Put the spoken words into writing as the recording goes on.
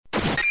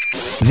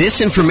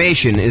This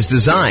information is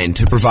designed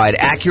to provide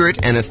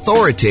accurate and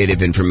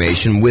authoritative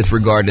information with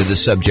regard to the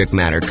subject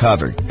matter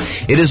covered.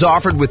 It is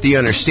offered with the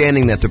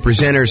understanding that the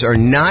presenters are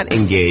not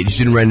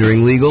engaged in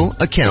rendering legal,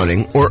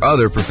 accounting, or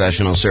other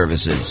professional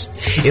services.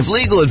 If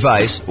legal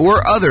advice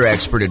or other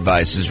expert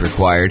advice is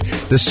required,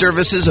 the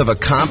services of a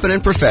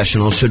competent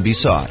professional should be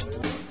sought.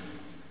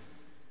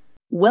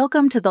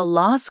 Welcome to the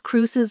Las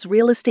Cruces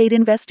Real Estate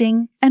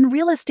Investing and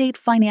Real Estate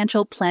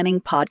Financial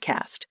Planning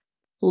Podcast.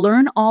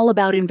 Learn all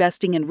about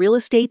investing in real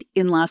estate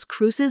in Las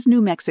Cruces, New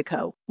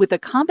Mexico, with a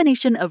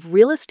combination of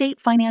real estate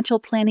financial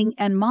planning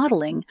and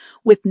modeling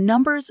with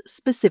numbers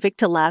specific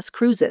to Las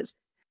Cruces,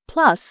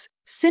 plus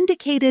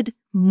syndicated,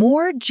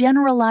 more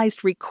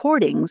generalized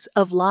recordings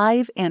of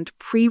live and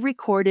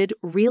pre-recorded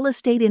real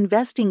estate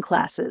investing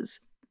classes,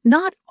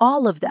 not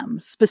all of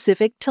them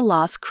specific to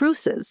Las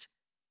Cruces.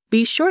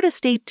 Be sure to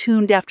stay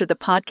tuned after the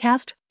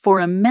podcast for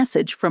a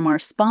message from our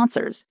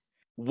sponsors.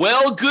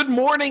 Well, good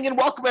morning and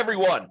welcome,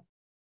 everyone.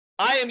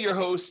 I am your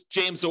host,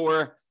 James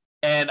Orr,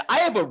 and I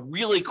have a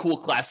really cool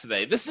class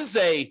today. This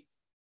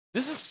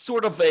is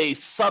sort of a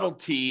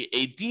subtlety,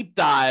 a deep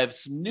dive,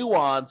 some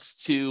nuance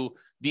to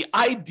the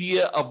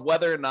idea of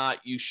whether or not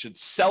you should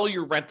sell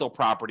your rental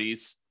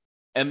properties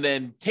and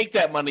then take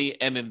that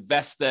money and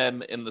invest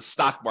them in the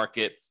stock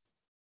market,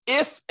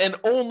 if and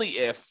only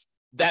if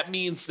that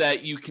means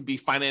that you can be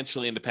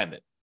financially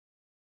independent.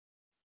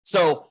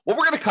 So what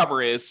we're going to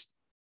cover is,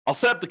 I'll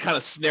set up the kind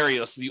of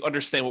scenario so you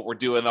understand what we're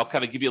doing. I'll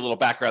kind of give you a little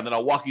background, then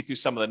I'll walk you through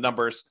some of the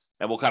numbers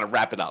and we'll kind of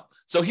wrap it up.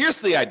 So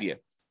here's the idea.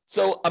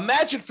 So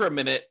imagine for a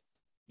minute,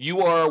 you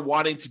are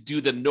wanting to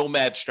do the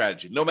nomad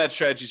strategy. Nomad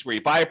strategy is where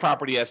you buy a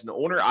property as an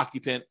owner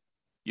occupant.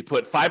 You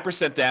put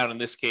 5% down in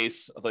this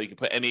case, although you can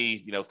put any,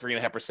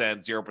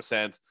 3.5%,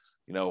 0%,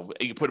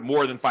 you can put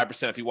more than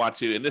 5% if you want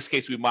to. In this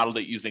case, we modeled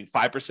it using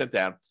 5%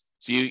 down.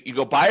 So you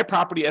go buy a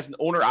property as an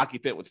owner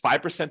occupant with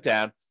 5%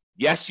 down.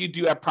 Yes, you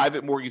do have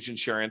private mortgage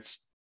insurance,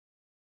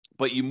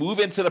 but you move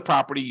into the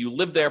property, you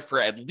live there for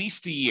at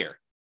least a year.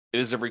 It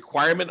is a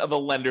requirement of the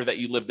lender that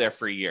you live there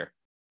for a year.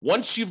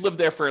 Once you've lived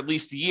there for at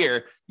least a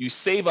year, you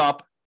save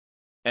up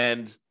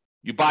and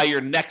you buy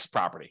your next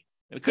property.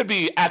 And it could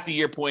be at the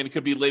year point, it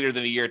could be later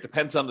than a year. It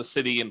depends on the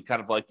city and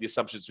kind of like the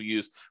assumptions we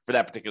use for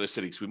that particular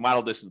city. So we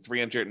modeled this in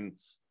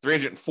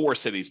 304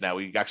 cities now.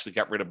 We actually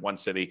got rid of one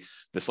city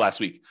this last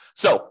week.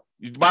 So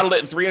you modeled it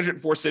in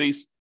 304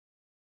 cities.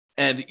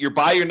 And you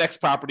buy your next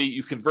property,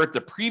 you convert the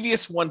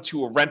previous one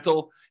to a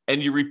rental,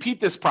 and you repeat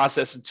this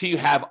process until you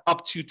have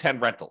up to 10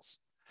 rentals.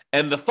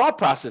 And the thought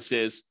process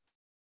is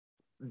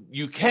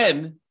you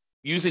can,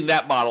 using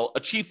that model,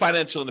 achieve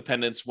financial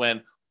independence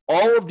when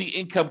all of the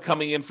income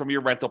coming in from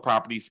your rental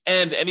properties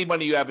and any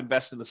money you have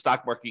invested in the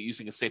stock market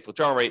using a safe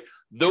withdrawal rate,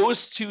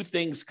 those two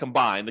things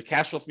combined, the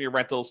cash flow from your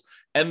rentals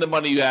and the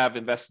money you have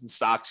invested in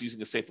stocks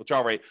using a safe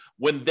withdrawal rate,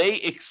 when they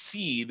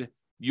exceed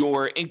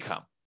your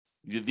income,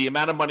 the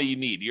amount of money you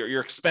need,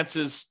 your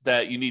expenses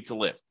that you need to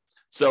live.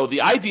 So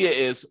the idea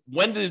is,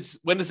 when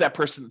does that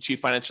person achieve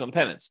financial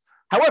independence?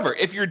 However,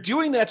 if you're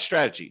doing that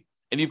strategy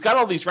and you've got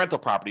all these rental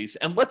properties,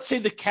 and let's say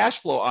the cash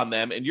flow on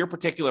them in your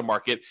particular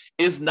market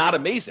is not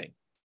amazing,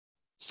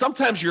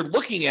 sometimes you're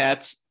looking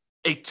at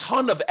a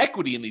ton of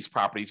equity in these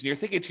properties and you're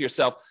thinking to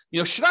yourself,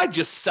 should I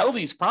just sell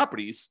these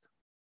properties,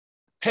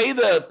 pay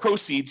the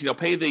proceeds,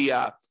 pay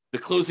the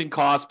closing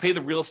costs, pay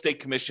the real estate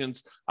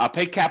commissions,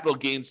 pay capital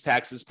gains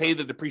taxes, pay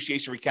the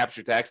depreciation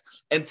recapture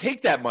tax, and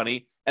take that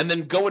money and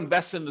then go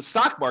invest in the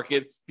stock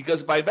market?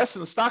 Because if I invest in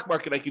the stock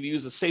market, I can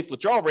use a safe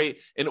withdrawal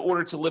rate in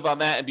order to live on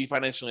that and be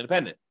financially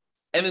independent.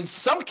 And in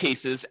some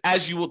cases,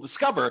 as you will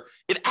discover,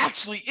 it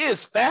actually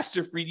is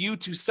faster for you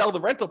to sell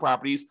the rental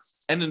properties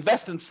and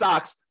invest in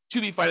stocks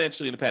to be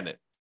financially independent.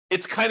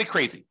 It's kind of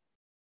crazy.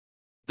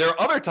 There are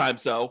other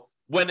times, though,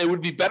 when it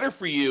would be better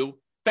for you,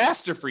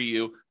 faster for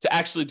you to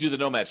actually do the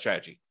nomad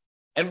strategy.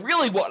 And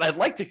really what I'd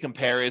like to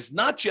compare is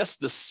not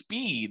just the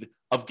speed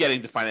of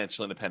getting to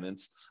financial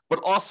independence,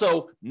 but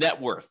also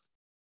net worth.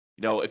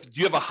 If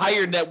you have a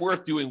higher net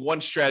worth doing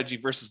one strategy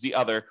versus the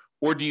other,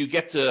 or do you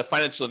get to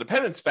financial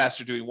independence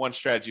faster doing one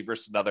strategy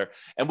versus another?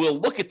 And we'll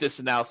look at this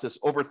analysis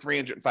over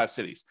 305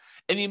 cities.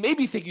 And you may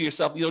be thinking to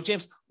yourself,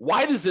 James,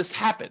 why does this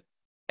happen?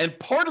 And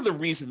part of the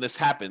reason this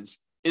happens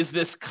is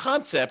this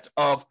concept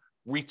of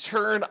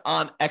return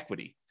on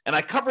equity. And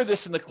I covered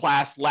this in the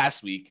class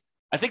last week.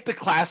 I think the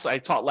class I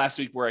taught last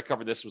week where I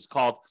covered this was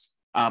called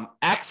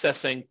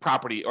accessing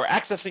property or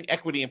accessing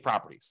equity in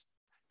properties.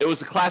 It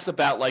was a class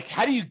about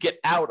how do you get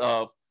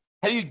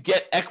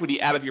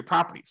equity out of your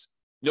properties?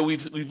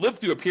 We've lived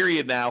through a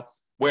period now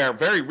where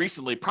very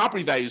recently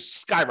property values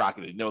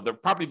skyrocketed. The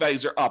property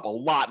values are up a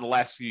lot in the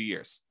last few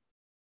years.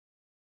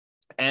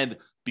 And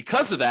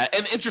because of that,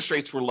 and interest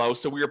rates were low,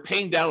 so we were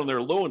paying down on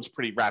their loans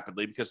pretty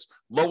rapidly because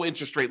low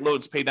interest rate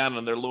loans pay down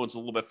on their loans a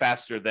little bit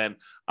faster than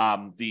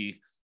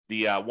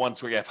the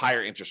ones where you have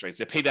higher interest rates.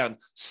 They pay down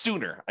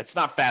sooner. It's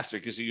not faster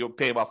because you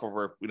pay them off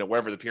over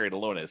wherever the period of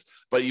loan is,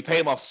 but you pay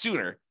them off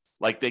sooner.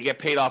 Like they get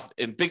paid off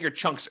in bigger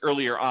chunks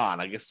earlier on.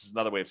 I guess is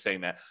another way of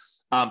saying that.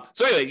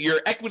 So anyway, your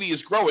equity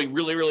is growing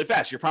really, really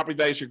fast. Your property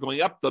values are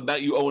going up. The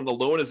amount you owe in a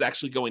loan is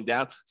actually going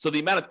down. So the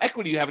amount of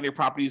equity you have in your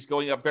property is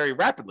going up very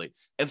rapidly.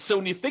 And so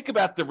when you think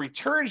about the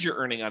returns you're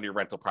earning on your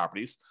rental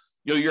properties,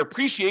 your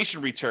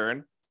appreciation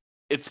return,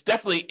 it's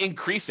definitely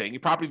increasing.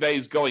 Your property value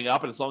is going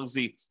up. And as long as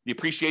the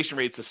appreciation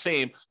rate is the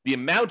same, the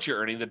amount you're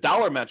earning, the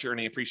dollar amount you're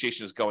earning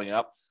appreciation is going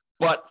up.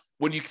 But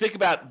when you think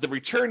about the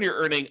return you're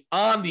earning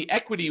on the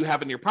equity you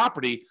have in your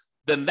property,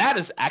 then that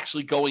is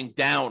actually going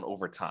down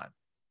over time.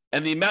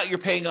 And the amount you're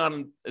paying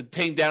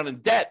down in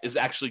debt is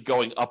actually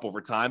going up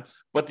over time.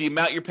 But the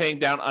amount you're paying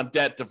down on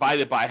debt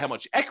divided by how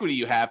much equity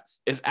you have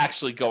is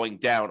actually going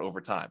down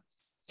over time.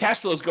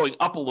 Cash flow is going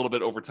up a little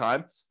bit over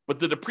time, but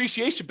the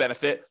depreciation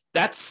benefit,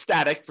 that's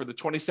static for the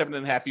 27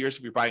 and a half years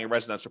if you're buying a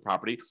residential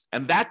property.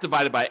 And that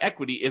divided by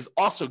equity is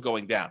also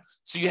going down.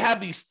 So you have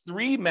these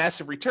three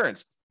massive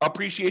returns: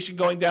 appreciation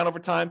going down over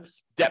time,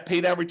 debt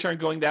pay down return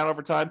going down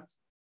over time,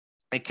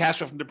 and cash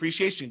flow from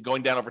depreciation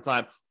going down over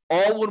time,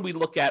 all when we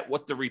look at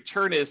what the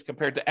return is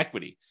compared to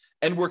equity.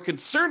 And we're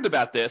concerned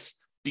about this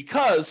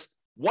because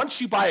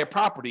once you buy a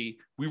property,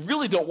 we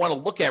really don't want to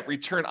look at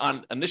return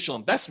on initial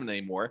investment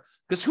anymore,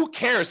 because who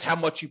cares how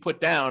much you put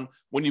down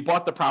when you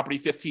bought the property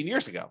 15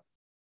 years ago?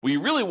 What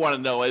you really want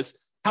to know is,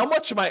 how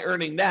much am I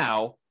earning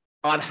now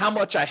on how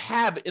much I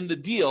have in the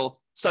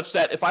deal, such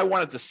that if I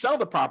wanted to sell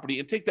the property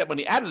and take that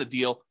money out of the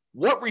deal,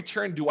 what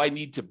return do I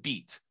need to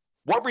beat?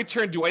 What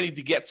return do I need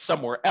to get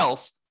somewhere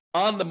else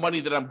on the money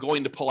that I'm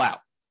going to pull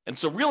out? And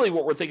so really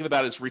what we're thinking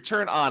about is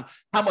return on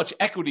how much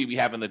equity we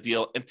have in the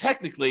deal. And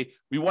technically,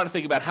 we want to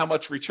think about how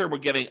much return we're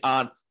getting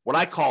on what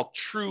I call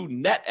true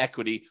net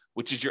equity,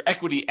 which is your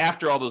equity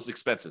after all those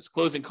expenses: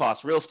 closing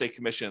costs, real estate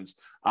commissions,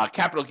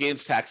 capital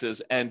gains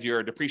taxes, and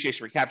your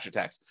depreciation recapture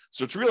tax.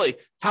 So it's really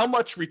how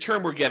much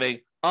return we're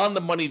getting on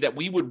the money that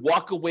we would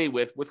walk away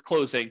with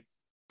closing,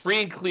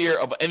 free and clear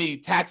of any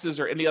taxes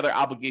or any other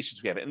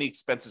obligations we have, any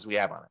expenses we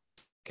have on it.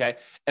 Okay.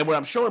 And what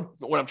I'm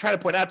trying to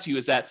point out to you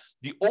is that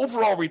the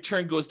overall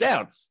return goes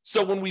down.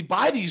 So when we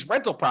buy these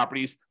rental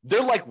properties,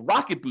 they're like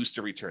rocket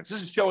booster returns.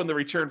 This is showing the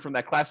return from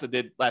that class I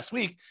did last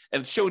week,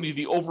 and it's showing you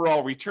the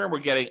overall return we're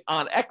getting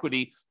on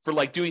equity for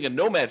like doing a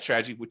nomad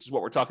strategy, which is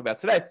what we're talking about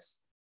today.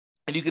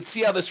 And you can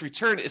see how this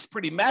return is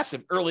pretty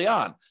massive early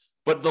on.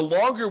 But the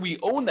longer we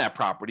own that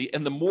property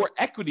and the more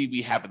equity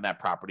we have in that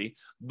property,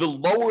 the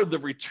lower the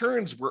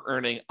returns we're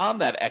earning on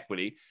that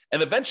equity,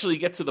 and eventually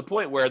get to the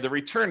point where the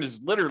return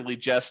is literally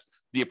just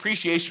the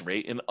appreciation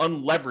rate, an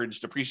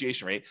unleveraged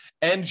appreciation rate,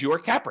 and your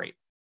cap rate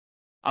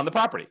on the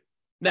property.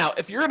 Now,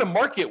 if you're in a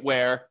market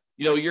where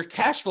your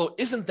cash flow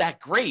isn't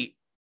that great,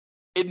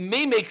 it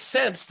may make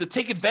sense to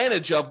take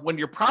advantage of when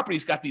your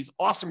property's got these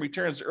awesome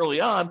returns early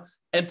on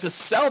and to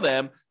sell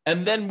them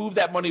and then move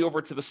that money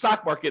over to the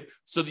stock market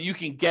so that you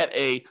can get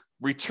a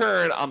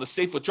return on the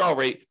safe withdrawal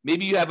rate.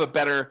 Maybe you have a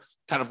better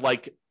kind of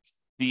like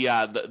the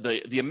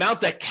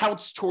amount that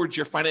counts towards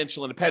your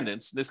financial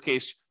independence. In this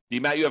case, the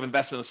amount you have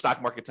invested in the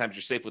stock market times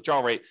your safe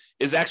withdrawal rate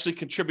is actually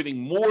contributing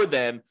more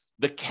than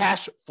the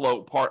cash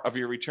flow part of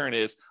your return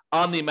is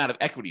on the amount of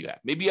equity you have.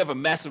 Maybe you have a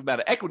massive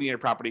amount of equity in your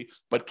property,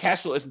 but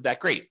cash flow isn't that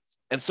great.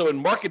 And so in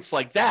markets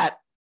like that,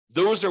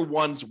 those are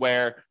ones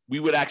where we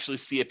would actually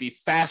see it be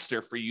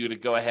faster for you to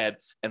go ahead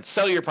and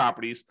sell your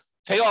properties,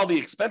 pay all the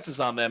expenses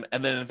on them,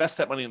 and then invest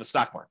that money in the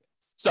stock market.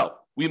 So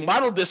we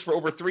modeled this for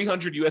over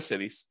 300 U.S.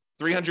 cities.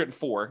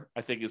 304,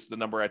 I think, is the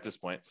number at this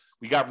point.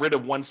 We got rid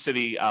of one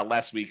city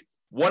last week.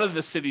 One of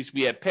the cities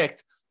we had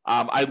picked,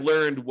 I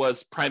learned,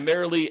 was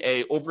primarily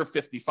a over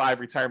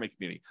 55 retirement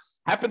community.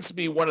 Happens to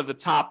be one of the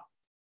top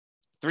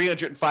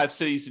 305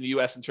 cities in the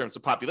U.S. in terms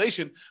of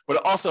population, but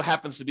it also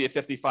happens to be a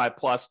 55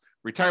 plus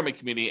retirement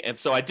community. And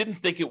so I didn't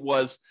think it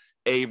was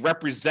a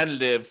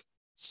representative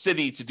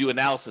city to do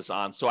analysis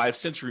on. So I've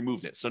since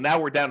removed it. So now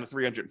we're down to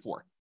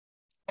 304.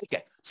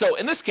 Okay. So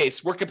in this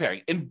case, we're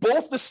comparing in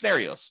both the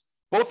scenarios,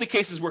 both the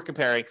cases we're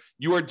comparing,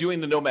 you are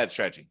doing the nomad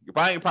strategy. You're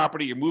buying a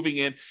property, you're moving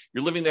in,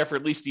 you're living there for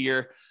at least a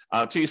year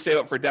until you save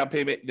up for a down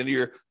payment. Then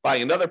you're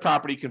buying another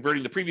property,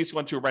 converting the previous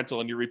one to a rental,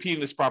 and you're repeating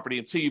this property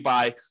until you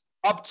buy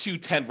up to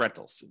 10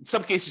 rentals. In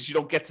some cases, you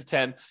don't get to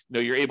 10.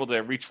 You're able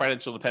to reach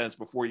financial independence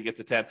before you get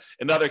to 10.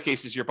 In other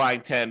cases, you're buying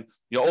 10,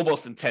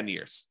 almost in 10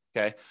 years.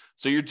 Okay.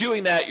 So you're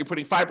doing that. You're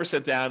putting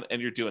 5% down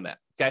and you're doing that.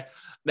 Okay.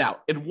 Now,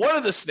 in one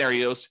of the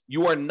scenarios,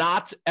 you are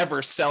not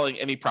ever selling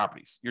any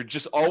properties. You're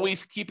just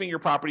always keeping your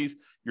properties.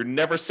 You're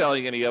never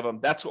selling any of them.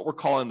 That's what we're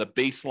calling the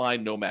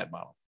baseline nomad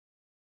model.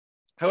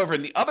 However,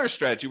 in the other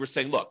strategy, we're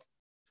saying, look,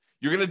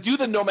 you're going to do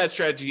the nomad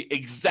strategy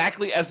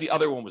exactly as the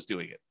other one was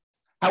doing it.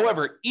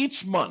 However,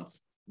 each month,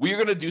 we are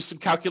going to do some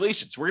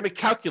calculations. We're going to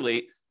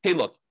calculate, hey,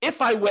 look,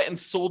 if I went and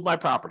sold my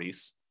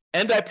properties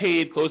and I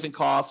paid closing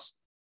costs,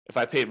 if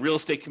I paid real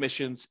estate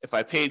commissions, if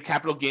I paid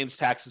capital gains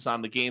taxes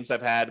on the gains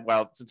I've had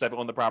since I've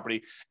owned the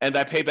property, and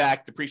I pay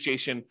back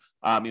depreciation,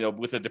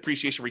 with a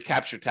depreciation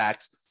recapture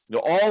tax,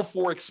 all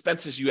four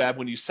expenses you have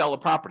when you sell a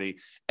property,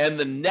 and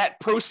the net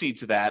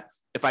proceeds of that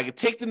if I could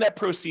take the net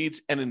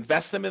proceeds and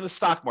invest them in the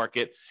stock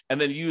market and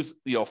then use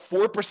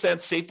 4%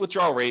 safe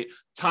withdrawal rate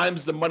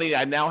times the money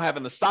I now have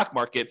in the stock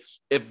market,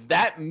 if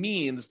that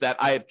means that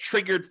I have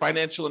triggered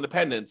financial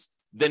independence,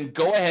 then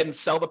go ahead and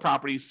sell the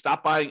properties,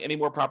 stop buying any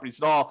more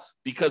properties at all,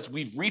 because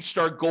we've reached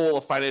our goal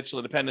of financial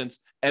independence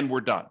and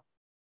we're done.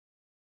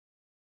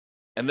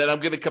 And then I'm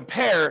going to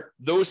compare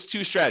those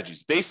two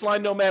strategies,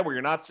 baseline Nomad, where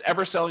you're not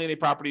ever selling any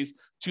properties,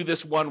 to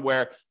this one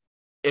where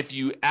if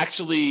you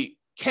actually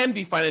can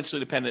be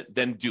financially independent,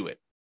 then do it.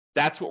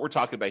 That's what we're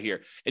talking about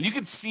here. And you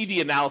can see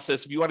the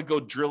analysis if you want to go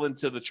drill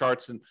into the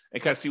charts and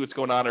kind of see what's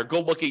going on, or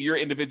go look at your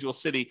individual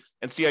city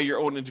and see how your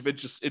own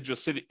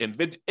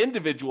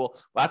individual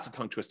lots of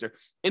tongue twister,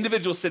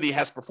 individual city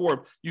has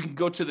performed. You can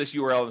go to this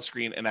URL on the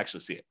screen and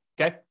actually see it.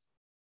 Okay.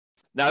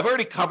 Now, I've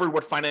already covered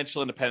what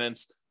financial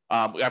independence.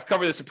 I've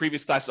covered this in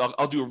previous classes.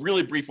 I'll do a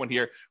really brief one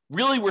here.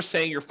 Really, we're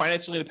saying you're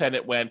financially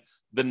independent when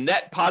the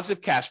net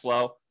positive cash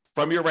flow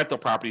from your rental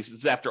properties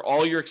is after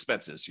all your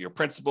expenses, your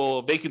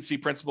principal, vacancy,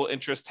 principal,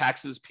 interest,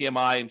 taxes,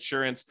 PMI,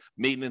 insurance,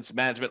 maintenance,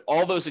 management,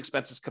 all those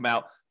expenses come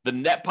out. The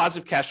net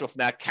positive cash flow from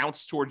that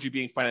counts towards you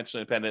being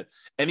financially independent.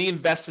 Any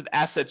invested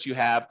assets you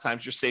have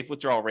times your safe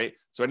withdrawal rate.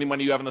 So any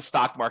money you have in the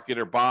stock market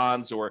or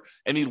bonds, or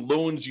any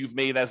loans you've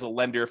made as a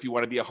lender, if you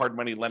want to be a hard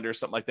money lender or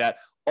something like that,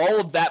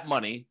 all of that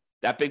money,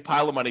 that big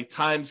pile of money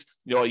times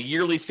a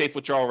yearly safe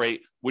withdrawal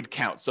rate would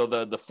count. So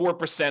the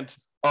 4%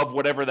 of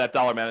whatever that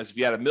dollar amount is. If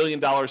you had $1 million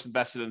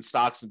invested in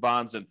stocks and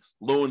bonds and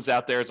loans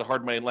out there as a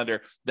hard money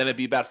lender, then it'd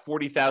be about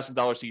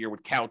 $40,000 a year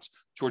would count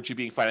towards you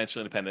being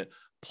financially independent.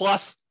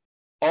 Plus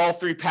all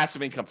three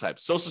passive income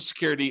types: Social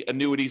Security,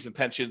 annuities, and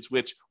pensions,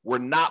 which we're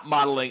not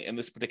modeling in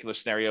this particular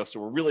scenario.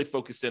 So we're really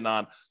focused in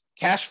on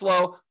cash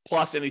flow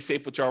plus any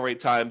safe withdrawal rate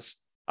times,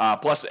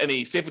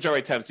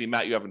 the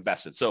amount you have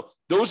invested. So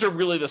those are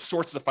really the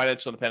sorts of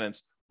financial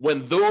independence.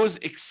 When those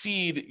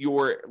exceed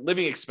your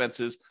living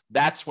expenses,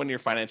 that's when you're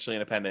financially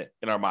independent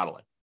in our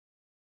modeling.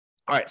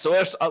 All right, so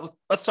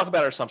let's talk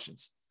about our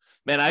assumptions.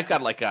 Man, I've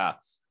got like a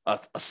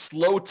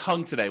slow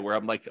tongue today where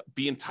I'm like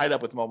being tied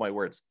up with all my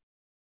words.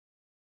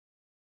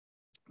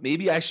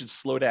 Maybe I should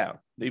slow down.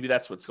 Maybe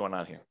that's what's going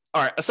on here.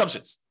 All right,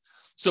 assumptions.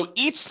 So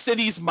each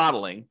city's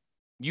modeling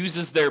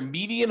uses their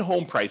median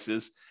home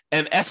prices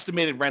and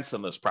estimated rents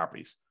on those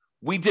properties.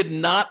 We did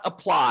not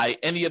apply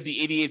any of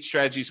the 88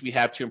 strategies we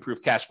have to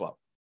improve cash flow.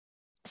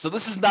 So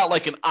this is not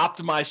like an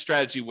optimized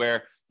strategy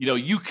where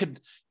you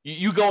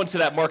go into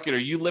that market, or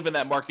you live in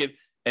that market,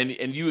 and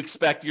you're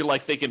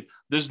like thinking,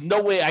 there's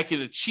no way I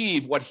can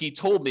achieve what he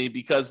told me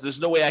because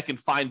there's no way I can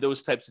find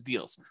those types of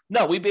deals.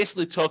 No, we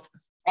basically took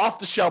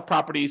off-the-shelf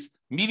properties,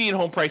 median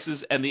home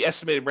prices, and the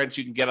estimated rents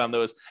you can get on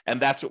those,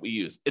 and that's what we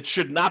use. It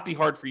should not be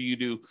hard for you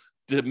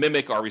to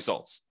mimic our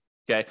results.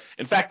 Okay.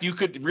 In fact, you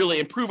could really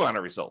improve on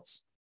our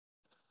results.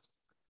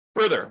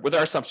 Further, with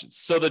our assumptions.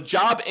 So the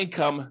job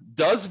income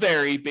does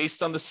vary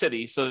based on the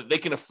city so that they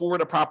can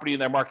afford a property in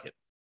their market.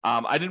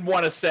 I didn't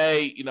want to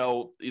say,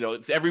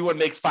 if everyone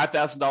makes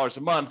 $5,000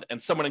 a month and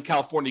someone in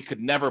California could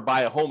never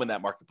buy a home in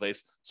that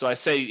marketplace. So I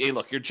say, hey,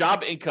 look, your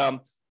job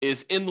income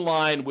is in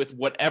line with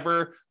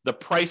whatever the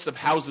price of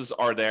houses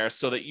are there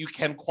so that you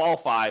can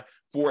qualify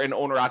for an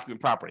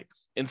owner-occupant property.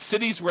 In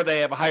cities where they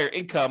have a higher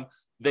income,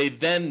 they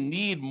then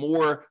need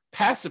more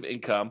passive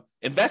income,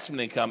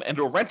 investment income, and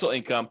or rental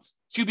income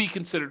to be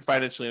considered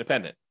financially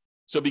independent.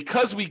 So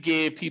because we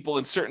gave people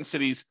in certain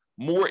cities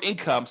more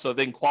income so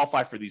they can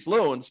qualify for these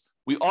loans,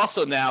 we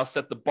also now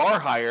set the bar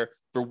higher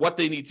for what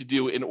they need to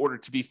do in order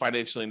to be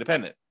financially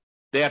independent.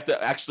 They have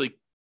to actually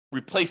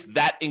replace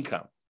that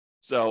income.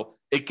 So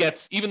it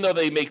gets, even though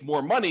they make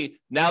more money,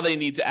 now they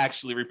need to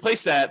actually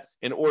replace that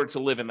in order to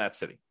live in that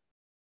city.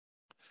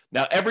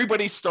 Now,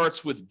 everybody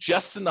starts with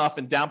just enough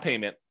in down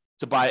payment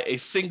to buy a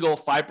single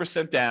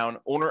 5% down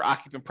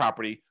owner-occupant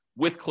property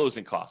with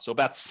closing costs. So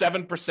about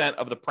 7%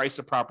 of the price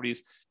of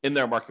properties in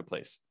their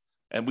marketplace.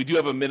 And we do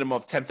have a minimum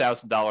of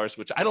 $10,000,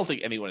 which I don't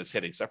think anyone is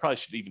hitting. So I probably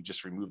should even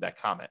just remove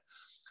that comment.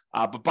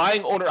 But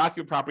buying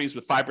owner-occupant properties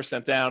with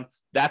 5% down,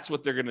 that's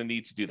what they're going to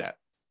need to do that.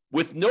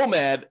 With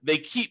Nomad, they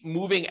keep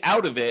moving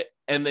out of it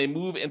and they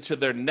move into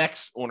their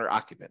next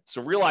owner-occupant.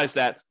 So realize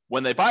that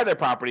when they buy their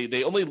property,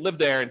 they only live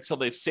there until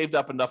they've saved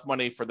up enough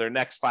money for their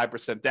next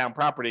 5% down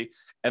property,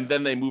 and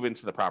then they move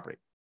into the property.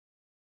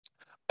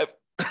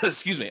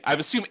 Excuse me. I've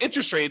assumed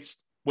interest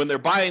rates when they're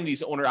buying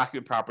these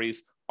owner-occupant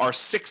properties are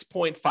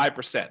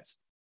 6.5%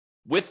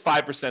 with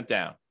 5%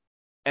 down.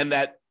 And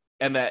that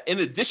in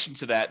addition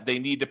to that, they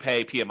need to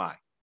pay PMI,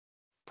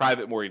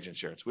 private mortgage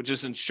insurance, which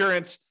is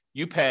insurance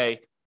you pay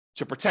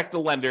to protect the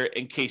lender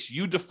in case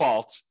you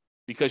default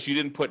because you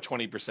didn't put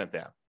 20%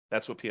 down.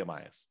 That's what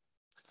PMI is.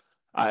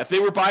 If they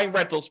were buying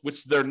rentals,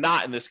 which they're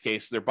not in this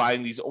case, they're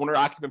buying these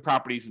owner-occupant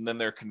properties and then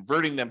they're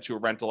converting them to a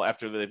rental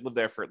after they've lived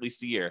there for at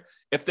least a year.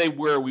 If they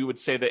were, we would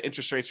say that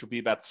interest rates would be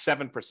about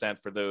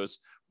 7% for those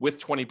with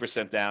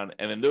 20% down.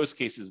 And in those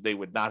cases, they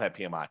would not have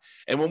PMI.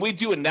 And when we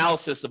do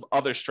analysis of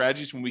other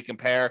strategies, when we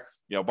compare,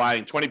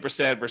 buying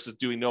 20% versus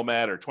doing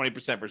Nomad, or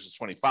 20% versus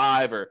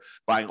 25, or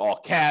buying all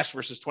cash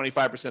versus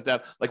 25%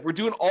 down, like we're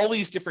doing all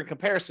these different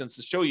comparisons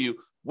to show you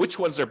which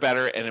ones are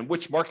better and in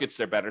which markets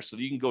they're better, so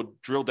that you can go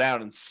drill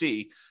down and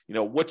see,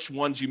 which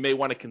ones you may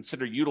want to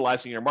consider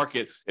utilizing in your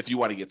market if you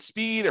want to get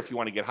speed or if you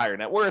want to get higher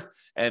net worth,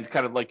 and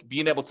kind of like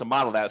being able to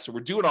model that. So we're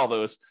doing all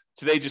those.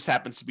 Today just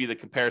happens to be the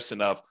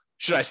comparison of,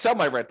 should I sell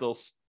my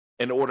rentals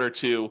in order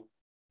to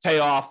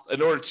invest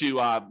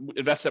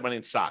that money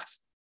in stocks?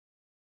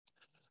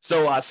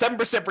 So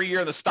 7% per year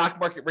in the stock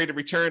market rate of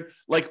return,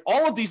 like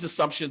all of these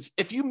assumptions,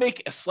 if you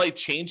make a slight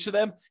change to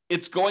them,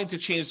 it's going to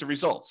change the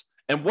results.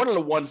 And one of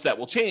the ones that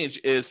will change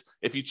is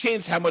if you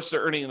change how much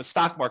they're earning in the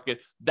stock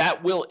market,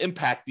 that will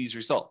impact these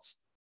results.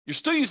 You're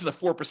still using the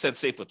 4%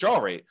 safe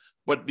withdrawal rate,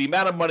 but the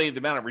amount of money, the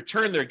amount of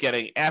return they're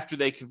getting after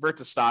they convert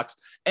to stocks,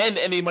 and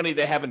any money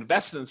they have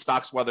invested in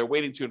stocks while they're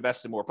waiting to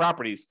invest in more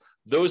properties,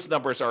 those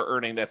numbers are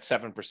earning that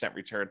 7%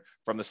 return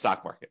from the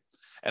stock market.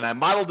 And I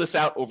modeled this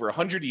out over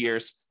 100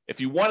 years.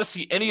 If you want to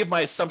see any of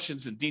my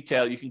assumptions in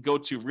detail, you can go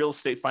to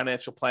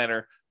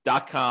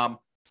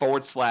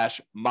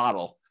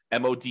realestatefinancialplanner.com/model,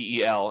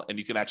 MODEL, and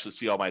you can actually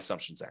see all my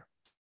assumptions there.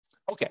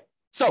 Okay,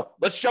 so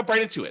let's jump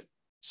right into it.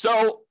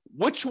 So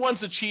which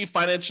ones achieve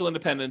financial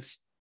independence?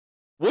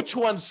 Which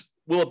ones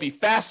will it be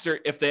faster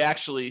if they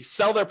actually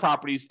sell their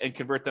properties and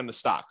convert them to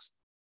stocks?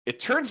 It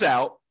turns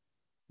out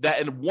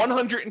that in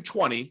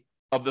 120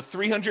 of the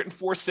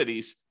 304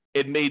 cities,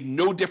 it made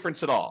no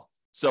difference at all.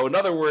 So in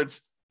other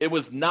words, it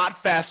was not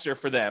faster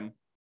for them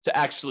to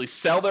actually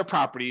sell their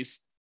properties,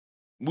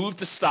 move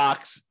to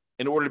stocks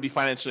in order to be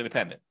financially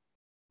independent.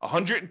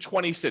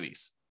 120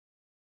 cities,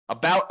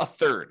 about a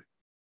third.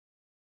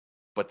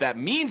 But that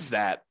means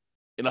that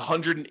in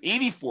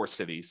 184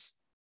 cities,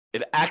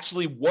 it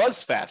actually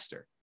was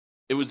faster.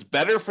 It was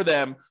better for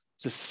them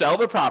to sell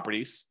their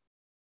properties,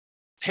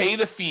 pay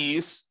the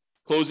fees,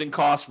 closing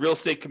costs, real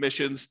estate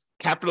commissions,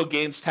 capital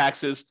gains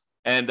taxes,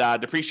 and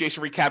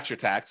depreciation recapture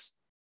tax.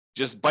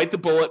 Just bite the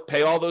bullet,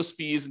 pay all those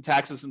fees and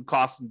taxes and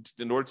costs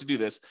in order to do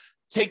this.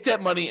 Take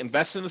that money,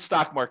 invest in the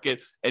stock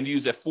market, and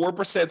use a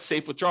 4%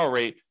 safe withdrawal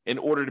rate in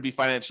order to be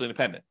financially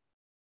independent.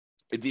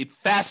 It did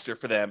faster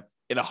for them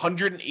in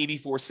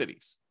 184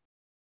 cities,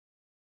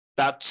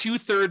 about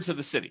 2/3 of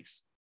the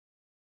cities.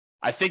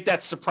 I think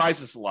that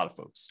surprises a lot of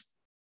folks.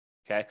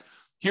 Okay,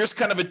 here's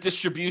kind of a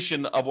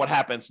distribution of what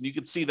happens, and you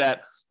can see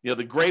that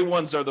the gray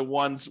ones are the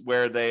ones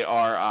where they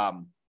are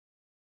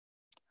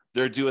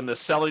they're doing the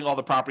selling all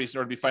the properties in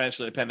order to be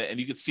financially independent, and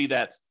you can see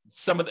that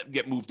some of them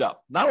get moved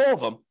up. Not all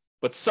of them,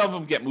 but some of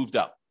them get moved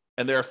up,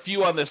 and there are a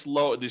few on this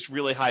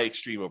really high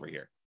extreme over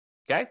here.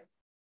 Okay.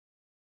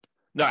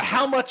 Now,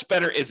 how much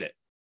better is it?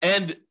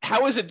 And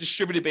how is it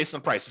distributed based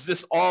on price? Is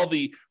this all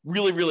the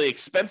really, really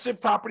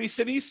expensive property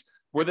cities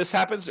where this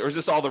happens, or is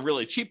this all the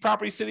really cheap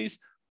property cities?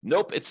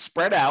 Nope, it's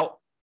spread out,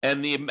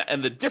 and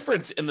the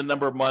difference in the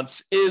number of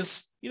months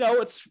is,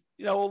 it's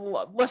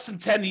less than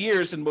 10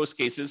 years in most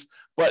cases,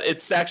 but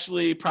it's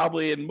actually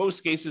probably in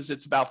most cases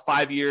it's about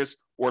 5 years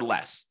or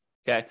less.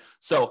 Okay,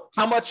 so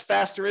how much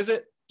faster is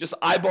it? Just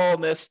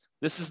eyeballing this.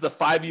 This is the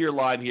 5-year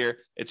line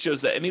here. It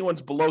shows that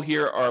anyone's below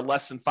here are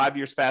less than 5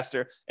 years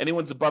faster.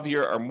 Anyone's above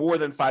here are more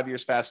than 5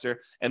 years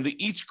faster. And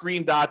each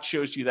green dot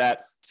shows you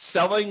that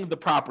selling the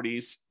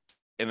properties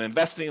and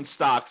investing in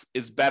stocks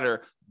is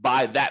better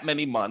by that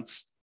many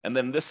months. And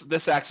then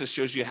this axis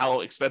shows you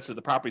how expensive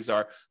the properties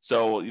are.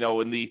 So,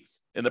 in the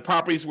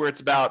properties where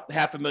it's about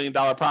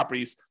 $500,000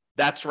 properties,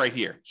 that's right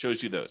here,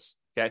 shows you those.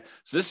 Okay,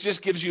 so this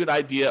just gives you an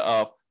idea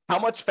of how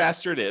much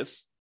faster it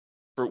is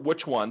for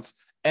which ones,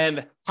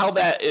 and how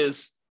that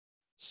is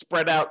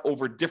spread out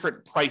over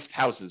different priced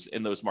houses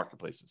in those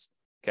marketplaces.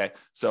 Okay,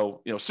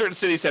 so certain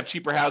cities have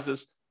cheaper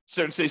houses,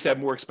 certain cities have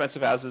more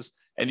expensive houses,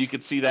 and you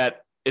can see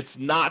that it's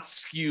not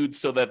skewed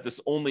so that this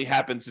only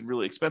happens in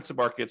really expensive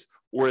markets,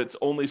 or it's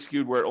only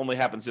skewed where it only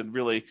happens in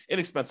really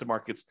inexpensive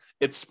markets.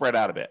 It's spread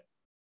out a bit.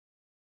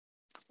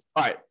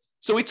 All right,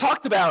 so we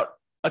talked about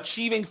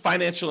achieving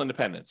financial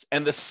independence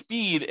and the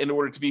speed in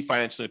order to be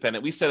financially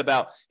independent. We said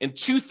about in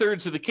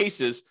 2/3 of the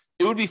cases,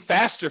 it would be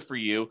faster for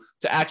you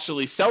to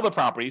actually sell the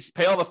properties,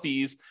 pay all the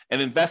fees,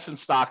 and invest in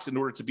stocks in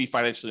order to be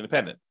financially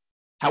independent.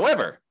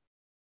 However,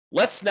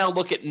 let's now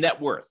look at net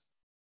worth,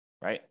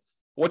 right?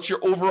 What's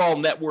your overall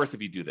net worth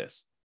if you do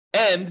this?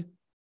 And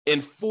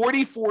in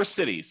 44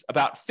 cities,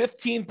 about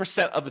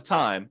 15% of the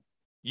time,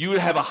 you would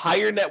have a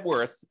higher net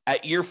worth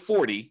at year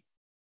 40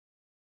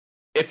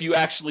 if you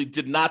actually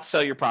did not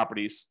sell your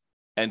properties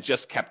and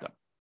just kept them.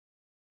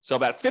 So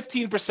about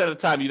 15% of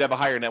the time, you'd have a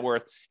higher net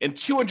worth. In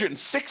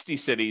 260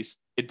 cities,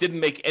 it didn't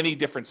make any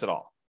difference at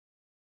all.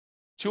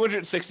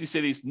 260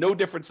 cities, no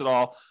difference at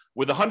all.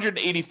 With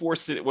 184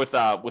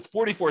 with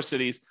 44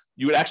 cities,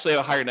 you would actually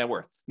have a higher net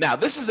worth. Now,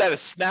 this is at a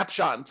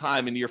snapshot in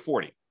time in year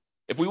 40.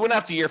 If we went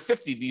out to year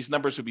 50, these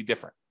numbers would be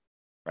different,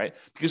 right?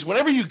 Because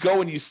whenever you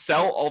go and you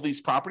sell all these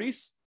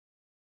properties,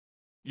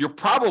 you're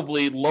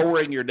probably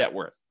lowering your net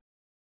worth.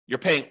 You're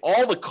paying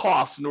all the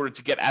costs in order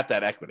to get at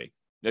that equity.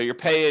 You're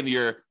paying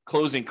your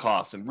closing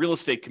costs and real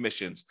estate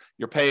commissions.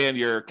 You're paying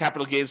your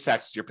capital gains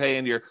taxes. You're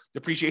paying your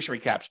depreciation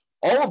recapture.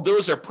 All of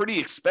those are pretty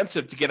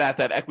expensive to get at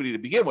that equity to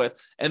begin with.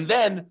 And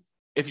then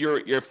if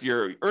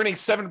you're earning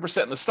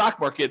 7% in the stock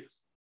market,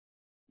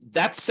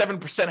 that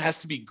 7%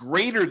 has to be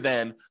greater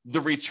than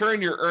the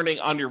return you're earning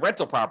on your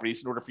rental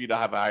properties in order for you to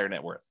have a higher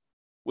net worth,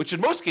 which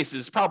in most cases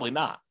is probably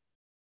not.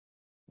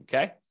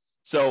 Okay.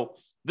 So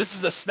this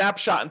is a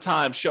snapshot in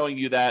time showing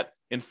you that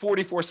in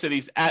 44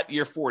 cities at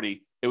year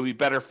 40, it would be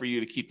better for you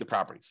to keep the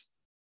properties.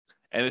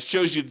 And it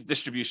shows you the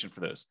distribution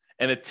for those.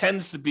 And it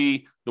tends to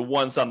be the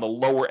ones on the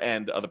lower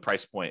end of the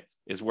price point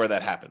is where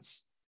that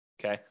happens.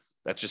 Okay.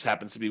 That just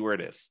happens to be where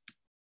it is.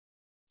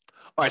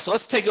 All right. So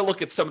let's take a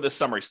look at some of the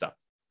summary stuff.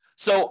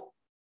 So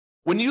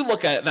when you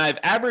look at it, and I have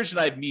average and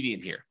I have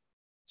median here.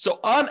 So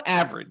on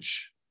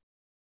average,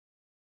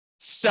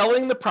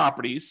 selling the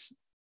properties,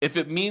 if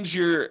it means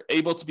you're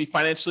able to be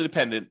financially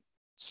independent,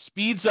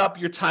 speeds up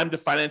your time to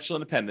financial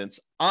independence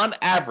on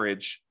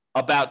average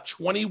about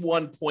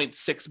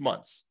 21.6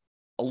 months,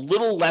 a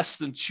little less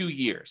than 2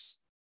 years.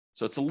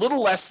 So it's a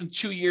little less than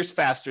 2 years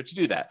faster to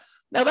do that.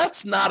 Now,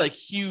 that's not a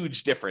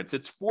huge difference.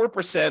 It's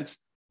 4%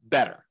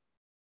 better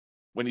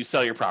when you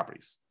sell your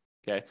properties,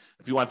 okay?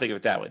 If you want to think of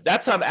it that way.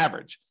 That's on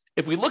average.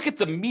 If we look at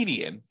the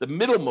median, the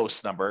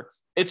middlemost number,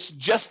 it's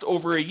just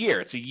over a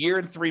year. It's a year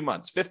and 3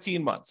 months,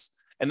 15 months.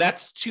 And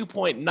that's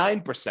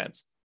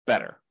 2.9%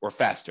 better or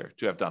faster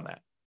to have done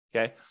that,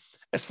 okay?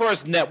 As far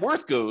as net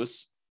worth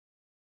goes,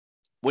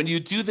 when you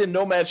do the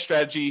Nomad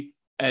strategy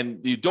and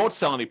you don't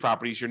sell any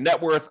properties, your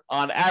net worth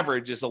on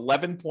average is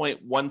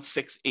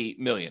 $11.168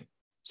 million.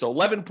 So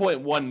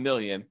 $11.1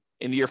 million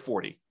in year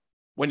 40.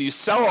 When you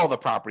sell all the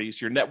properties,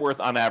 your net worth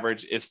on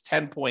average is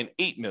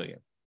 $10.8 million,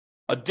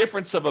 a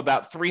difference of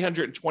about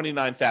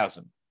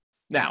 $329,000.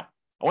 Now,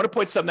 I want to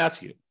point something out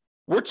to you.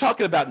 We're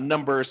talking about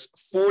numbers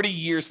 40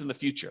 years in the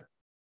future.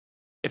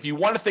 If you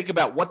want to think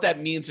about what that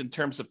means in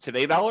terms of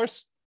today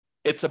dollars,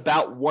 it's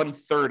about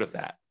 1/3 of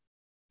that.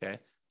 Okay.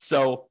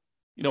 So,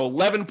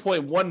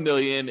 11.1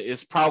 million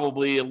is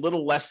probably a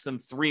little less than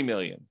 3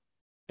 million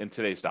in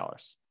today's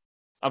dollars.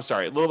 I'm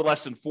sorry, a little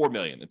less than 4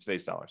 million in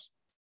today's dollars.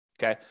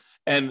 Okay.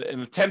 And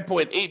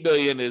 10.8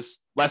 million is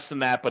less than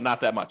that, but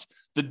not that much.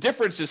 The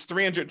difference is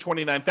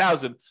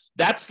 329,000.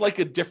 That's like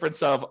a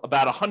difference of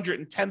about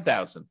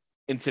 110,000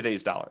 in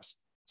today's dollars.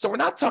 So we're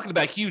not talking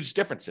about huge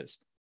differences.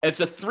 It's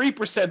a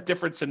 3%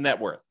 difference in net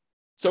worth.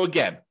 So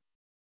again,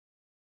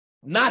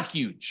 not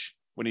huge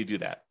when you do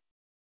that.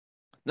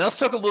 Now let's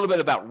talk a little bit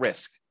about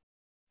risk.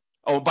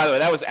 Oh, by the way,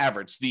 that was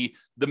average. The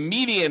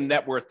median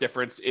net worth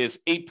difference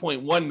is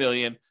 8.1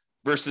 million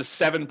versus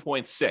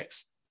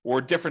 7.6, or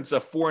a difference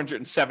of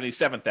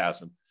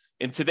 477,000.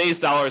 In today's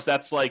dollars,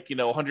 that's like,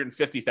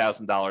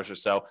 $150,000 or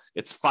so.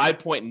 It's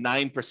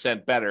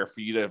 5.9% better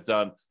for you to have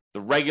done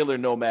the regular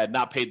Nomad,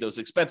 not paid those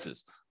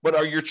expenses.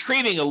 But you're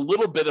trading a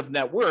little bit of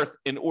net worth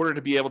in order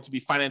to be able to be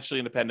financially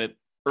independent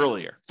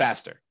earlier,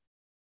 faster.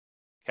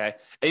 Okay.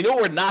 And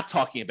what we're not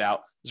talking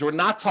about is we're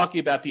not talking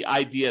about the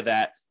idea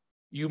that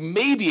you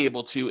may be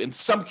able to, in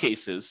some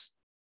cases,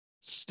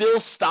 still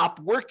stop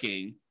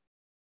working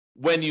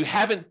when you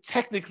haven't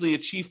technically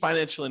achieved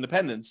financial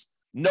independence,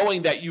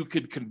 knowing that you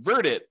could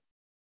convert it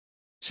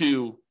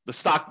to the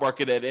stock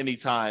market at any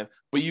time,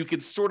 but you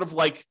could sort of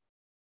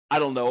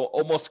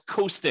almost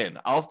coast in.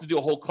 I'll have to do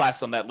a whole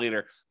class on that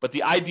later. But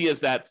the idea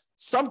is that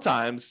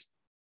sometimes,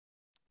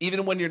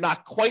 even when you're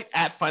not quite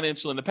at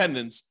financial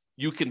independence,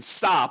 you can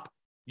stop,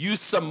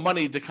 use some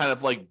money to kind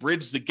of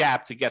bridge the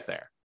gap to get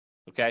there.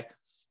 Okay.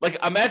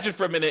 Imagine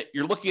for a minute,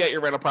 you're looking at your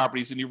rental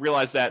properties and you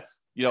realize that,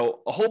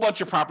 a whole bunch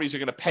of properties are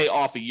going to pay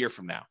off a year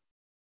from now,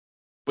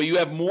 but you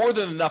have more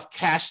than enough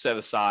cash set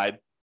aside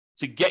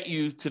to get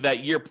you to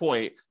that year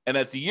point. And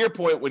at the year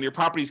point, when your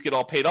properties get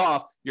all paid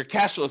off, your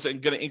cash flows are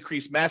going to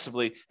increase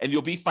massively and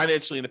you'll be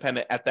financially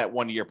independent at that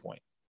 1 year point,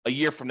 a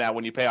year from now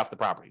when you pay off the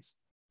properties.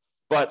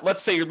 But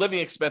let's say your living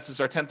expenses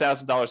are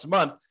 $10,000 a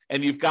month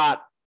and you've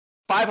got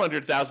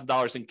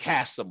 $500,000 in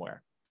cash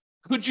somewhere.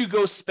 Could you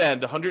go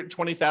spend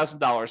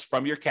 $120,000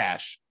 from your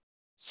cash,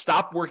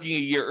 stop working a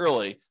year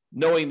early,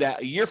 knowing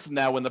that a year from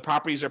now when the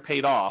properties are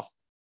paid off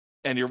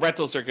and your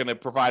rentals are going to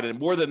provide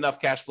more than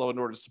enough cash flow in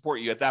order to support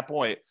you at that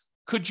point,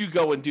 could you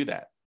go and do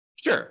that?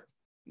 Sure.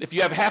 If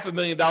you have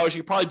 $500,000,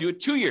 you probably do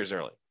it 2 years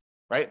early,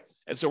 right?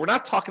 And so we're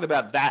not talking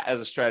about that as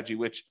a strategy,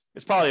 which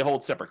is probably a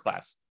whole separate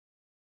class.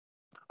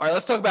 All right,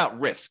 let's talk about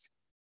risk.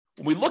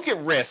 When we look at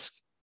risk,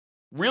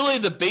 really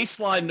the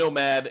baseline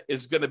Nomad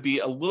is going to be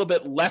a little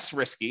bit less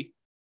risky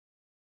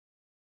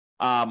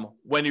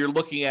when you're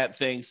looking at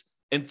things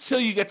until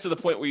you get to the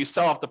point where you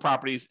sell off the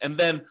properties and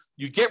then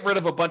you get rid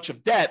of a bunch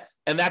of debt,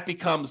 and that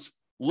becomes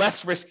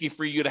less risky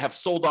for you to have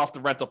sold off the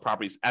rental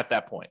properties at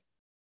that point.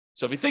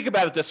 So if you think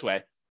about it this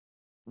way,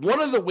 one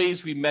of the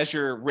ways we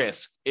measure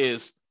risk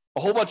is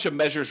a whole bunch of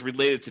measures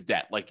related to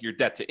debt, like your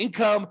debt to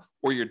income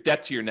or your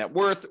debt to your net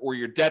worth or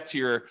your debt to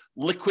your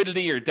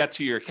liquidity or debt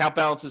to your account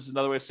balance is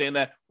another way of saying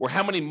that, or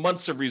how many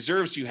months of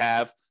reserves you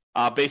have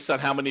based on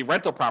how many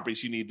rental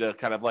properties you need to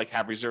kind of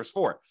have reserves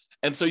for.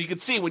 And so you can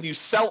see when you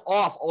sell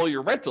off all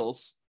your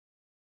rentals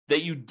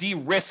that you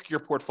de-risk your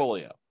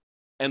portfolio.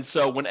 And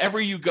so whenever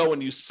you go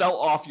and you sell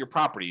off your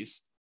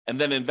properties, and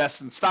then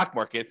invest in the stock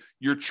market,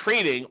 you're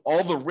trading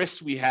all the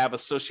risks we have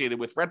associated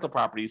with rental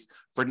properties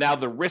for now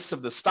the risks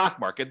of the stock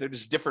market. They're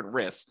just different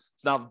risks.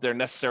 It's not that they're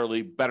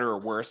necessarily better or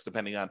worse,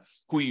 depending on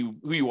who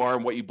you are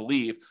and what you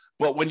believe.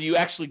 But when you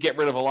actually get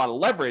rid of a lot of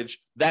leverage,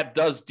 that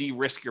does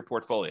de-risk your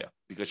portfolio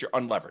because you're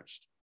unleveraged.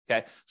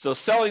 Okay, so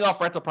selling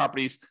off rental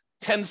properties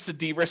tends to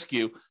de-risk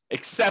you,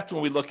 except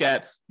when we look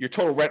at your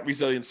total rent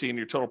resiliency and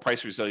your total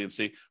price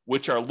resiliency,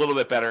 which are a little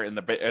bit better in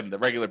the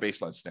regular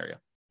baseline scenario.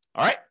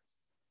 All right.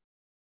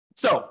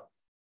 So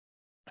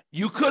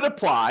you could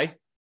apply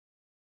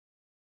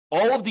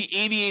all of the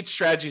 88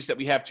 strategies that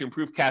we have to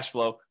improve cash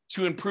flow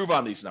to improve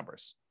on these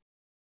numbers.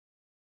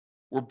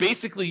 We're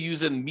basically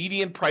using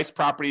median price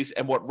properties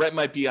and what rent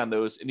might be on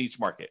those in each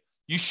market.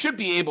 You should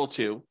be able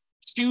to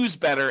choose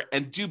better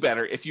and do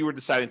better if you were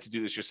deciding to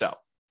do this yourself.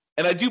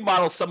 And I do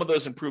model some of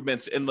those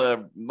improvements in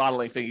the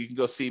modeling thing. You can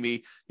go see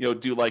me,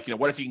 do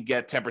what if you can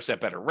get 10%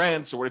 better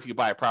rents, or what if you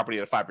buy a property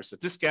at a 5%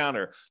 discount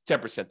or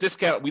 10%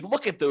 discount? We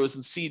look at those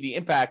and see the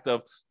impact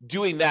of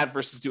doing that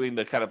versus doing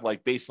the kind of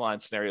like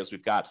baseline scenarios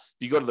we've got. If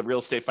you go to the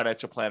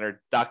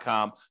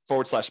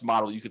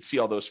realestatefinancialplanner.com/model, you can see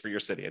all those for your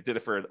city. I did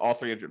it for all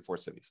 304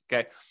 cities.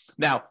 Okay.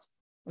 Now,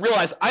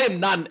 realize I am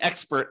not an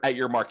expert at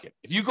your market.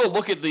 If you go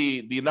look at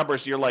the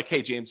numbers, you're like,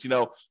 hey, James,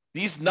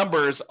 these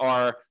numbers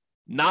are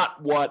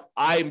not what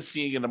I'm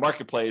seeing in the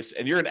marketplace,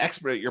 and you're an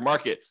expert at your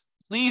market,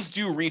 please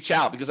do reach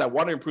out because I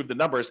want to improve the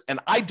numbers. And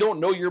I don't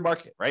know your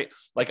market, right?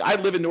 Like I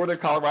live in Northern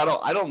Colorado.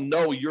 I don't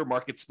know your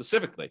market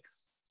specifically,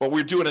 but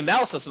we're doing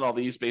analysis on all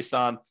these based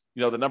on,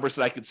 the numbers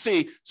that I could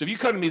see. So if you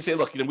come to me and say,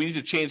 look, we need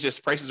to change this,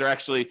 prices are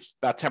actually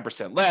about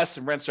 10% less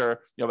and rents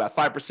are, about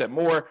 5%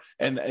 more.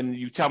 And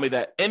you tell me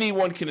that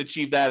anyone can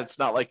achieve that. It's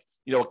not like,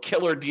 a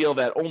killer deal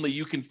that only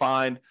you can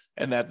find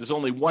and that there's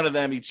only one of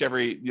them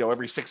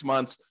every 6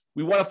 months.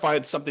 We want to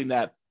find something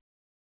that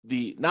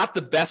not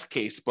the best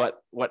case,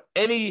 but what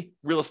any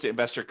real estate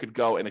investor could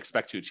go and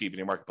expect to achieve in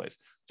your marketplace.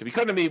 So if you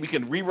come to me, we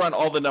can rerun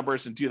all the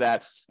numbers and do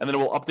that. And then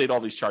we'll update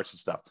all these charts and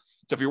stuff.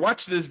 So if you're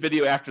watching this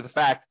video after the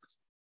fact,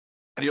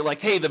 and you're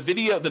like, hey,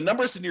 the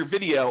numbers in your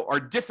video are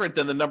different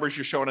than the numbers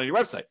you're showing on your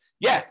website.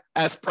 Yeah,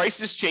 as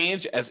prices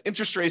change, as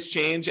interest rates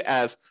change,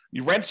 as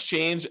your rents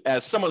change,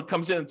 as someone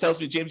comes in and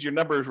tells me, James, your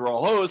numbers were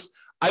all hosed,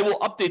 I will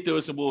update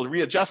those and we'll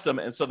readjust them.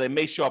 And so they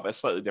may show up as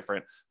slightly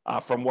different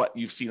from what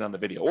you've seen on the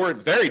video, or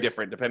very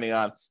different depending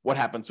on what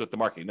happens with the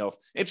market. If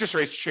interest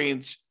rates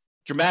change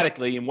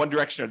dramatically in one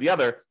direction or the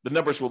other, the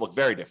numbers will look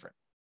very different.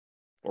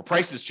 Or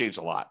prices change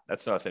a lot.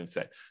 That's another thing to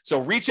say. So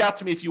reach out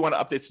to me if you want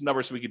to update some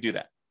numbers so we can do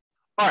that.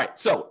 All right,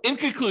 so in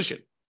conclusion,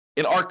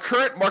 in our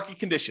current market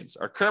conditions,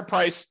 our current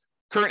price,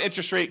 current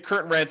interest rate,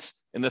 current rents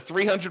in the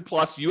 300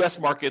 plus US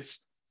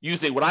markets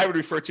using what I would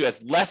refer to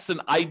as less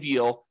than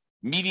ideal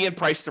median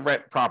price to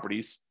rent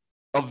properties,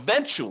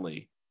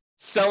 eventually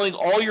selling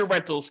all your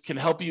rentals can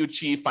help you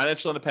achieve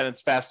financial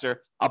independence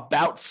faster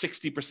about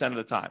 60% of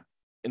the time.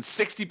 In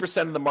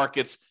 60% of the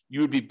markets,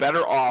 you would be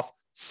better off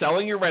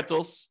selling your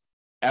rentals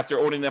after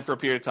owning them for a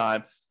period of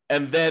time,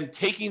 and then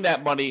taking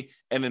that money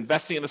and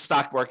investing in the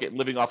stock market and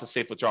living off a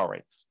safe withdrawal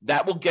rate.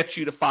 That will get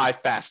you to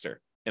 5 faster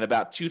in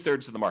about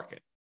 2/3 of the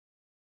market,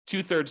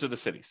 2/3 of the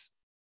cities.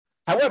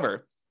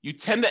 However, you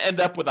tend to end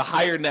up with a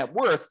higher net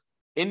worth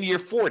in year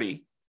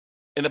 40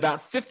 in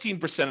about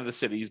 15% of the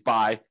cities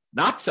by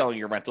not selling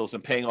your rentals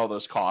and paying all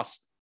those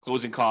costs,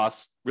 closing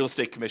costs, real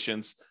estate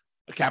commissions,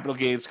 capital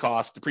gains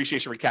costs,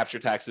 depreciation recapture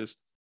taxes,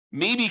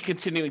 maybe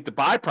continuing to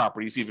buy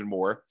properties even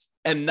more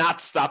and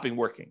not stopping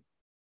working.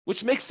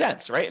 Which makes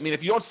sense, right? I mean,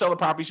 if you don't sell the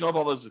properties, you don't have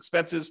all those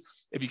expenses.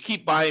 If you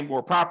keep buying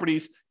more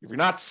properties, if you're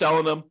not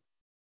selling them,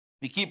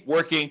 you keep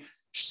working,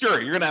 sure,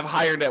 you're going to have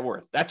higher net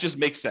worth. That just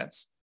makes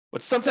sense.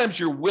 But sometimes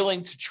you're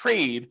willing to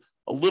trade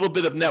a little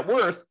bit of net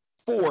worth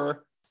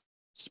for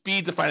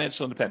speed to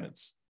financial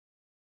independence.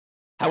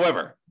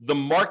 However, the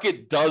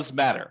market does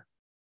matter.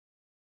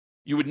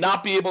 You would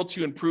not be able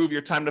to improve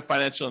your time to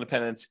financial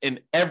independence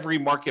in every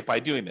market by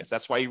doing this.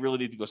 That's why you really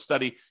need to go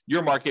study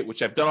your market,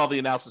 which I've done all the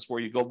analysis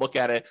for you. Go look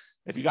at it.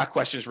 If you got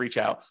questions, reach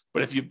out.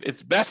 But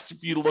it's best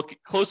for you to look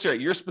closer at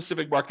your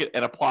specific market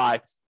and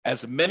apply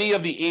as many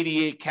of the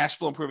 88 cash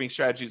flow improving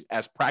strategies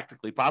as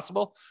practically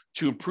possible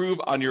to improve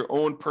on your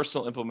own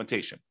personal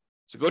implementation.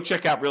 So go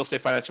check out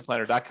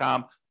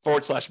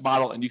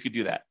realestatefinancialplanner.com/model, and you could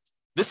do that.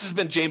 This has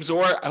been James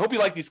Orr. I hope you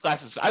like these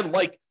classes. I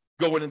like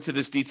going into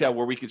this detail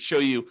where we could show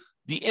you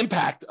the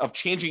impact of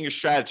changing your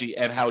strategy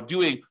and how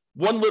doing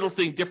one little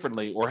thing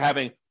differently or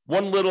having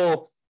one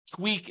little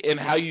tweak in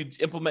how you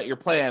implement your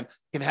plan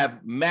can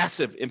have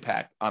massive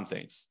impact on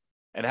things,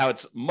 and how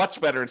it's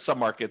much better in some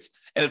markets.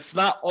 And it's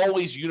not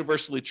always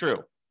universally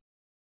true,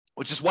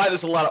 which is why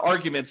there's a lot of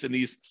arguments in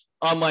these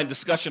online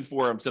discussion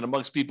forums and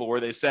amongst people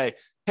where they say,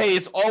 hey,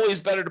 it's always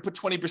better to put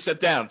 20%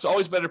 down. It's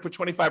always better to put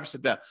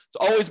 25% down. It's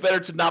always better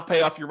to not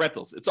pay off your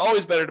rentals. It's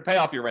always better to pay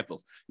off your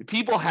rentals.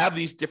 People have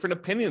these different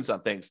opinions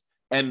on things.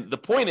 And the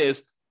point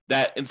is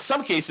that in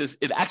some cases,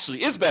 it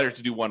actually is better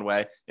to do one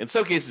way. In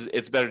some cases,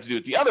 it's better to do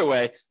it the other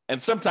way.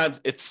 And sometimes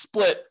it's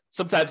split.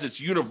 Sometimes it's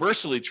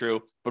universally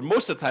true, but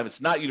most of the time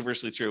it's not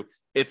universally true.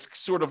 It's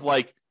sort of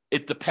like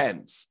It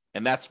depends.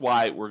 And that's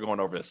why we're going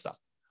over this stuff.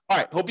 All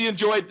right. Hope you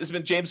enjoyed. This has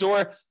been James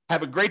Orr.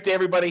 Have a great day,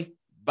 everybody.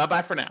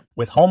 Bye-bye for now.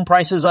 With home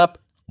prices up,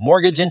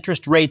 mortgage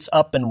interest rates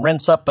up, and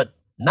rents up, but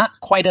not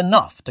quite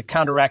enough to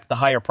counteract the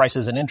higher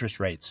prices and interest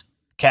rates,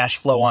 cash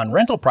flow on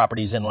rental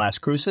properties in Las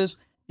Cruces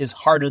is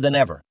harder than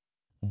ever.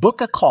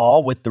 Book a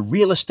call with the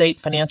Real Estate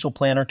Financial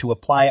Planner to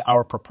apply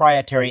our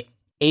proprietary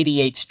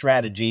 88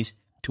 strategies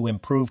to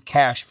improve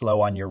cash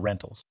flow on your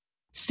rentals.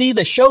 See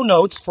the show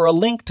notes for a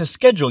link to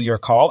schedule your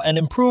call and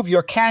improve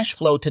your cash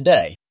flow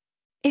today.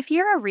 If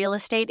you're a real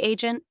estate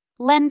agent,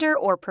 lender,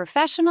 or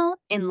professional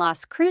in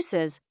Las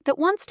Cruces that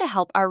wants to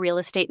help our real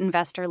estate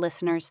investor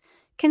listeners,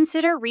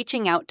 consider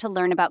reaching out to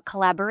learn about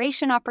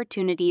collaboration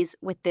opportunities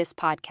with this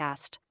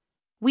podcast.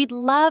 We'd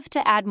love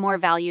to add more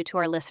value to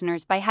our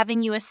listeners by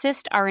having you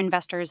assist our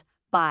investors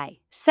buy,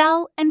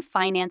 sell, and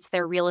finance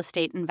their real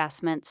estate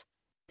investments.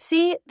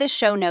 See the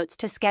show notes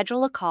to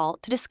schedule a call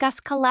to discuss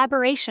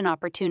collaboration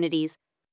opportunities